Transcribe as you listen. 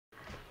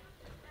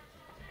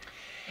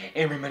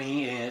Hey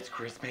everybody, it's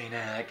Chris Payne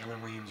at Keller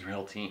Williams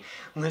Realty.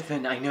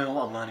 Listen, I know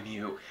a lot of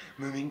you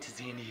moving to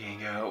San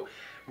Diego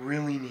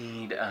really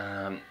need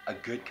a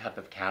good cup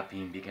of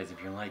caffeine because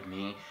if you're like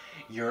me,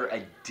 you're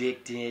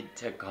addicted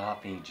to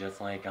coffee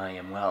just like I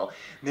am. Well,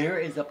 there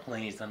is a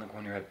place on the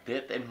corner of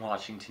 5th and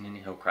Washington and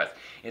Hillcrest.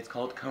 It's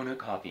called Kona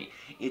Coffee.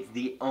 It's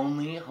the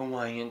only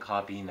Hawaiian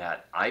coffee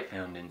that I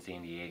found in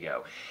San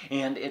Diego.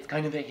 And it's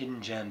kind of a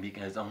hidden gem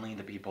because only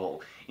the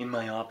people in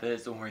my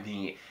office or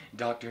the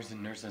doctors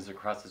and nurses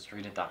across the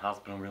street at the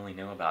hospital really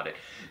know about it.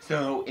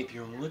 So if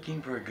you're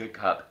looking for a good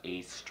cup,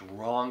 a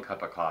strong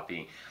cup of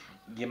coffee,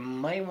 you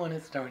might want to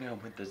start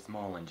out with the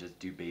small and just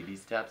do baby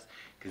steps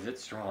because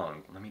it's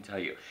strong, let me tell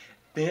you.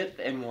 5th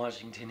and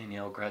Washington and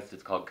Hillcrest,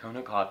 it's called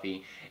Kona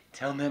Coffee.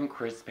 Tell them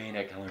Chris Payne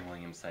at Keller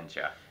Williams sent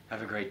you.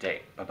 Have a great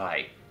day.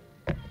 Bye-bye.